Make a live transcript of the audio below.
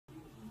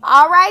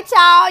All right,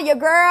 y'all. Your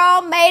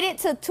girl made it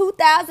to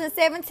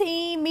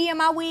 2017. Me and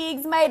my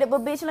wigs made it.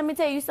 But, bitch, let me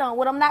tell you something.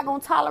 What I'm not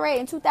going to tolerate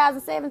in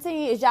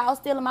 2017 is y'all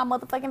stealing my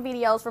motherfucking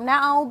videos. From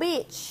now on,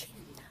 bitch,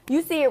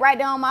 you see it right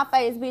there on my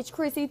face, bitch.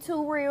 Chrissy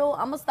Too Real.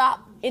 I'm going to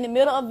stop in the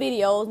middle of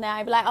videos now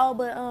and be like, oh,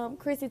 but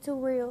Chrissy Too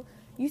Real.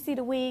 You see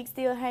the wig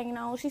still hanging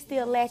on. She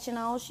still latching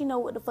on. She know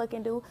what to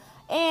fucking do.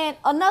 And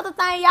another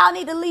thing y'all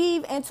need to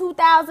leave in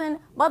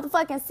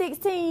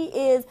 2016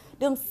 is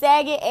them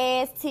saggy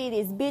ass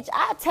titties. Bitch,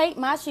 I take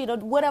my shit or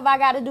whatever I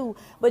gotta do.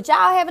 But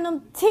y'all having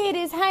them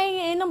titties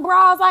hanging in them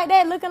bras like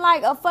that, looking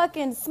like a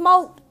fucking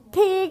smoked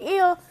pig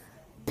ear,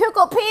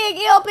 pickled pig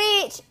ear,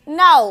 bitch.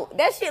 No,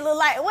 that shit look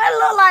like, what it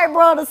look like,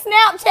 bro?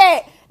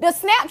 The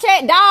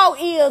Snapchat dog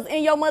ears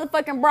in your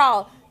motherfucking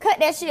bra. Cut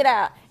that shit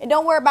out. And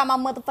don't worry about my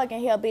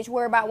motherfucking hair, bitch.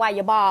 Worry about why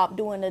your Bob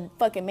doing the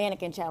fucking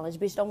mannequin challenge,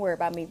 bitch. Don't worry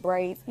about me.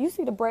 Braids. You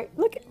see the braid?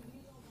 Look at,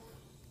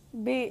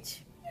 bitch.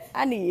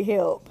 I need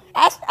help.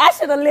 I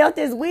should have left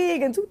this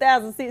wig in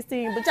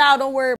 2016, but y'all don't worry.